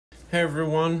Hey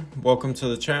everyone, welcome to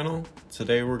the channel.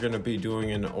 Today we're going to be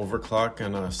doing an overclock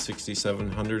on a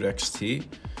 6700 XT,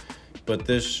 but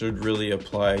this should really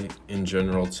apply in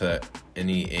general to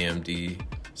any AMD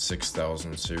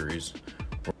 6000 series.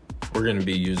 We're going to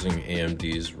be using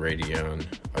AMD's Radeon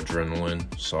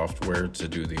Adrenaline software to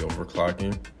do the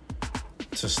overclocking.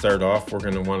 To start off, we're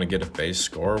going to want to get a base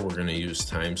score. We're going to use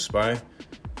TimeSpy,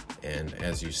 and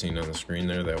as you've seen on the screen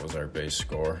there, that was our base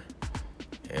score.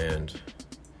 And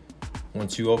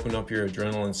once you open up your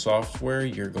Adrenaline software,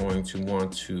 you're going to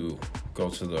want to go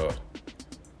to the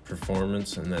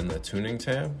Performance and then the Tuning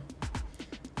tab.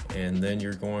 And then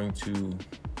you're going to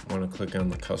want to click on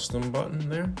the Custom button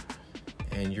there.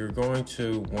 And you're going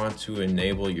to want to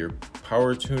enable your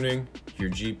power tuning, your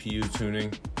GPU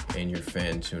tuning, and your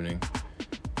fan tuning,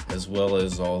 as well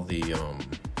as all the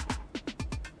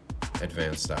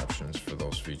advanced options for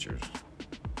those features.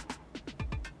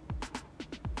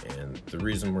 And the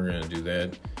reason we're going to do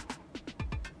that,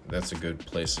 that's a good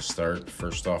place to start.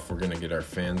 First off, we're going to get our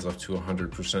fans up to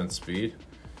 100% speed.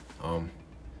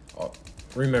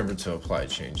 Remember to apply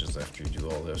changes after you do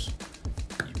all this.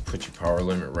 You put your power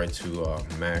limit right to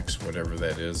max, whatever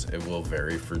that is. It will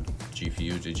vary for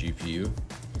GPU to GPU.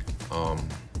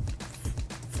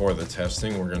 For the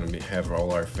testing, we're going to have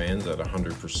all our fans at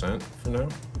 100% for now.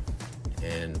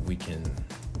 And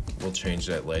we'll change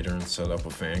that later and set up a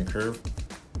fan curve.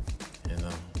 And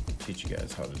I'll teach you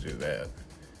guys how to do that.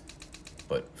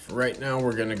 But for right now,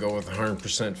 we're going to go with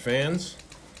 100% fans.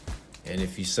 And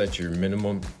if you set your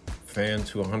minimum fan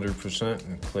to 100%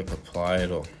 and click apply,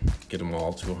 it'll get them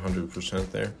all to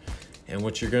 100% there. And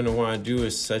what you're going to want to do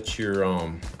is set your,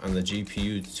 on the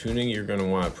GPU tuning, you're going to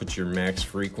want to put your max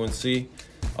frequency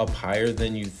up higher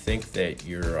than you think that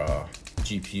your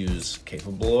GPU is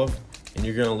capable of. And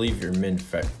you're going to leave your min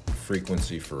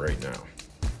frequency for right now.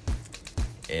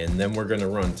 And then we're going to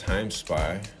run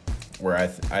TimeSpy, where I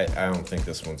don't think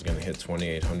this one's going to hit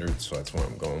 2800, so that's why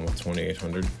I'm going with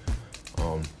 2800.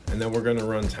 And then we're going to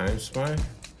run TimeSpy,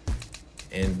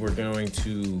 and we're going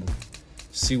to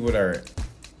see what our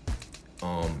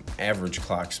average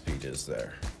clock speed is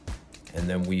there. And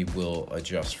then we will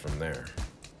adjust from there.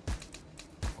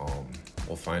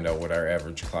 We'll find out what our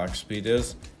average clock speed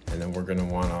is, and then we're going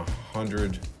to want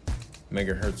 100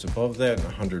 megahertz above that and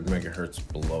 100 megahertz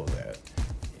below that.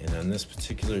 And on this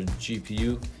particular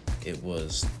GPU, it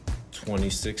was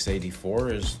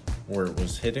 2684 is where it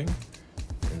was hitting.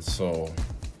 And so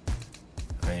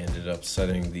I ended up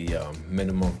setting the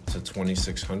minimum to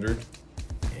 2600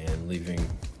 and leaving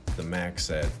the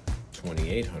max at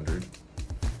 2800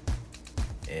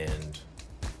 and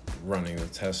running the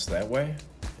test that way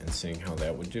and seeing how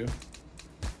that would do.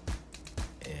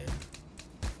 And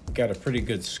got a pretty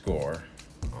good score.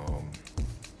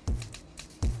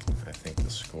 I think the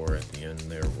score at the end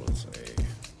there was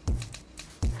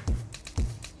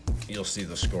you'll see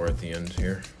the score at the end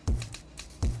here,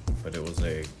 but it was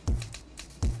a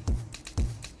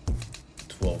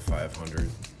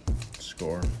 12500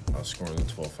 score. I was scoring the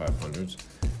 12500s,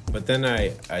 but then I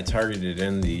targeted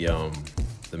in the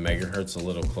megahertz a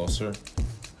little closer.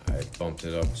 I bumped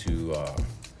it up to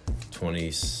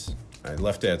 20. I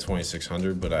left it at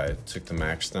 2600, but I took the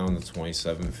max down to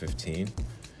 2715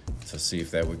 to see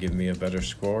if that would give me a better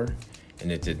score,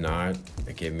 and it did not.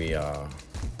 It gave me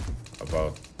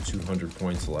about 200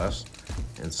 points less.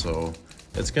 And so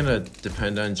it's gonna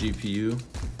depend on GPU.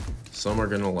 Some are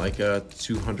gonna like a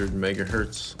 200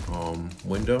 megahertz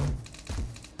window,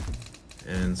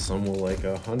 and some will like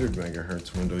a 100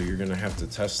 megahertz window. You're gonna have to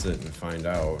test it and find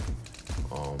out.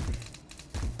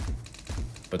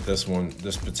 But this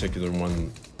particular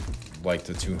one liked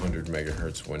the 200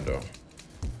 megahertz window.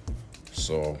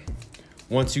 So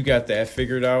once you got that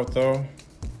figured out though,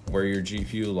 where your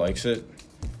GPU likes it,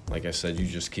 like I said, you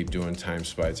just keep doing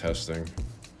TimeSpy testing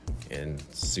and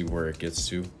see where it gets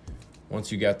to.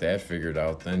 Once you got that figured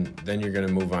out, then you're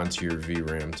gonna move on to your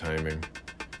VRAM timing.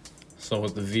 So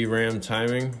with the VRAM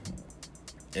timing,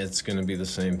 it's gonna be the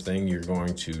same thing. You're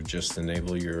going to just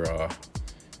enable your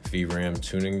VRAM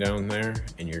tuning down there,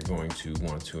 and you're going to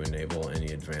want to enable any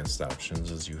advanced options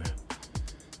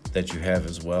that you have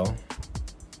as well.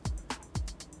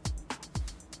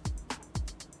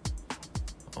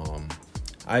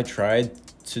 I tried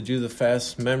to do the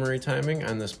fast memory timing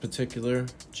on this particular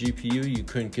GPU. You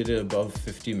couldn't get it above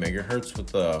 50 megahertz with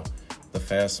the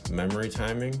fast memory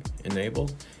timing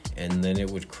enabled, and then it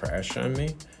would crash on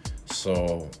me.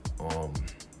 So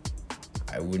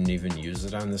I wouldn't even use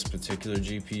it on this particular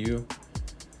GPU.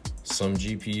 Some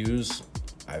GPUs,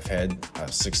 I've had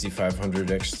a 6500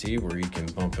 XT where you can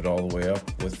bump it all the way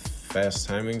up with fast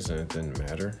timings and it didn't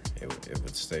matter. It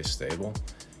would stay stable.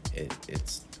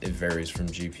 it varies from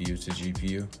GPU to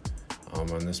GPU.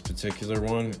 On this particular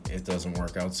one, it doesn't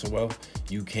work out so well.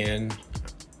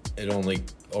 It only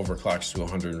overclocks to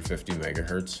 150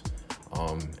 megahertz.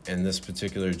 And this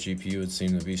particular GPU, it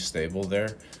seemed to be stable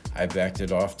there. I backed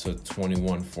it off to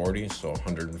 2140, so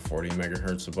 140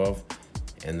 megahertz above,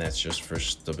 and that's just for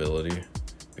stability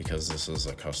because this is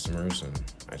a customer's and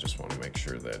I just want to make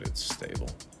sure that it's stable.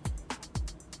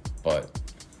 But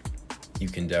you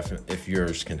can definitely, if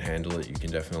yours can handle it, you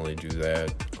can definitely do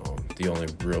that. The only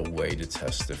real way to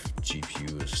test if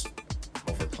GPU is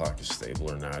overclock is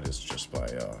stable or not is just by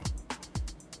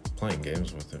playing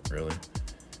games with it, really.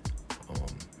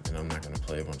 And I'm not going to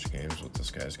play a bunch of games with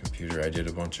this guy's computer. I did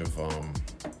a bunch of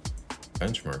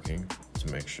benchmarking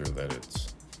to make sure that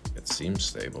it seems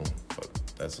stable, but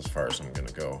that's as far as I'm going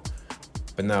to go.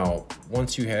 But now,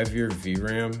 once you have your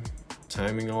VRAM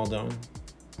timing all done,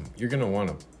 you're going to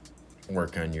want to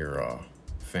work on your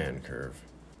fan curve.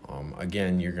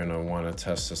 Again, you're going to want to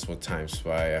test this with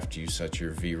TimeSpy after you set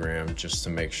your VRAM just to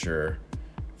make sure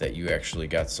that you actually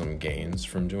got some gains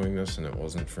from doing this and it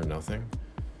wasn't for nothing.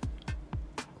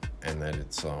 And that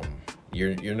it's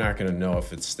you're not going to know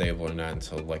if it's stable or not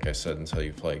until, like I said, until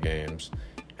you play games.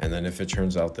 And then if it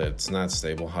turns out that it's not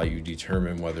stable, how you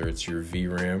determine whether it's your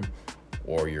VRAM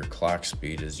or your clock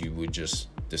speed is you would just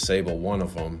disable one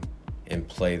of them and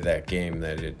play that game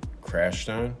that it crashed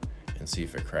on and see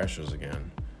if it crashes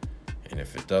again. And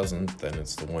if it doesn't, then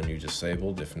it's the one you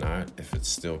disabled. If not, if it's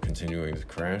still continuing to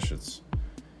crash, it's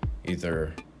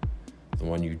either the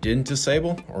one you didn't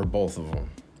disable or both of them.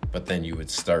 But then you would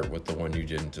start with the one you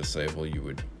didn't disable. You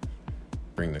would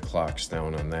bring the clocks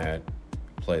down on that,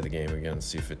 play the game again,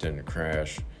 see if it didn't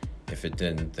crash. If it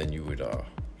didn't, then you would,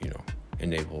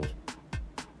 enable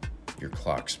your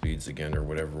clock speeds again or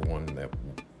whatever one that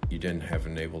you didn't have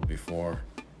enabled before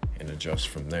and adjust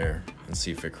from there and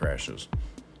see if it crashes.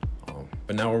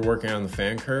 But now we're working on the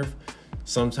fan curve.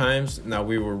 Sometimes, now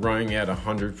we were running at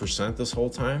 100% this whole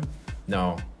time.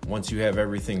 Now, once you have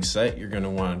everything set, you're going to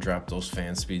want to drop those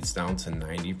fan speeds down to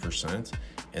 90%.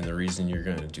 And the reason you're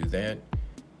going to do that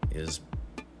is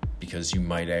because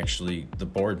the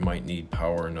board might need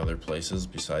power in other places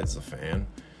besides the fan.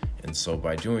 And so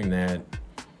by doing that,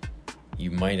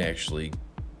 you might actually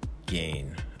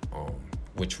gain,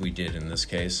 which we did in this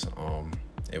case.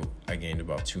 I gained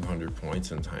about 200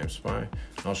 points in TimeSpy.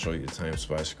 I'll show you the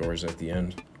TimeSpy scores at the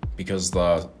end because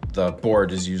the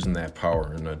board is using that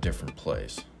power in a different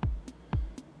place.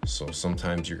 So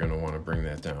sometimes you're going to want to bring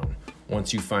that down.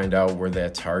 Once you find out where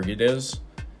that target is,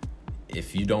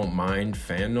 if you don't mind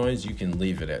fan noise, you can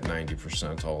leave it at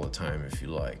 90% all the time if you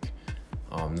like.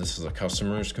 This is a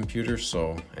customer's computer,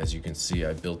 so as you can see,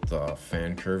 I built the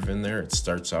fan curve in there. It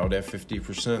starts out at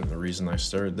 50%. The reason I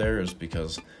started there is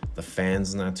because the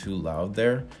fan's not too loud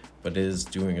there, but it is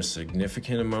doing a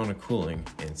significant amount of cooling,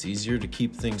 and it's easier to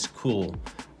keep things cool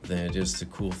than it is to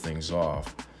cool things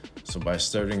off. So by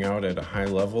starting out at a high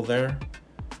level there,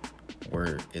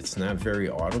 where it's not very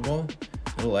audible,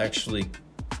 it'll actually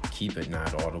keep it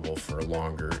not audible for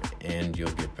longer, and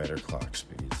you'll get better clock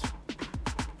speeds,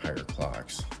 higher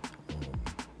clocks,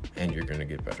 and you're going to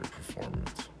get better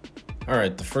performance. All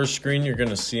right, the first screen you're going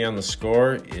to see on the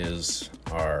score is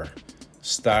our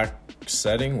stock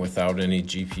setting without any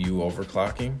GPU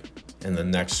overclocking. And the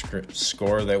next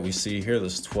score that we see here,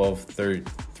 this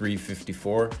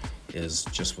 12.354, is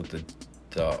just with the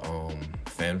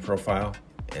fan profile.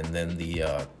 And then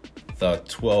the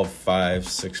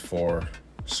 12.564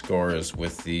 score is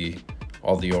with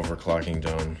all the overclocking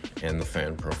done and the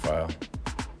fan profile.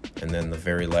 And then the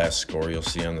very last score you'll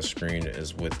see on the screen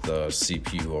is with the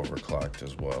CPU overclocked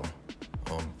as well.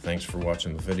 Thanks for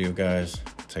watching the video, guys.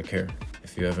 Take care.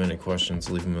 If you have any questions,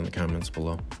 leave them in the comments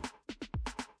below.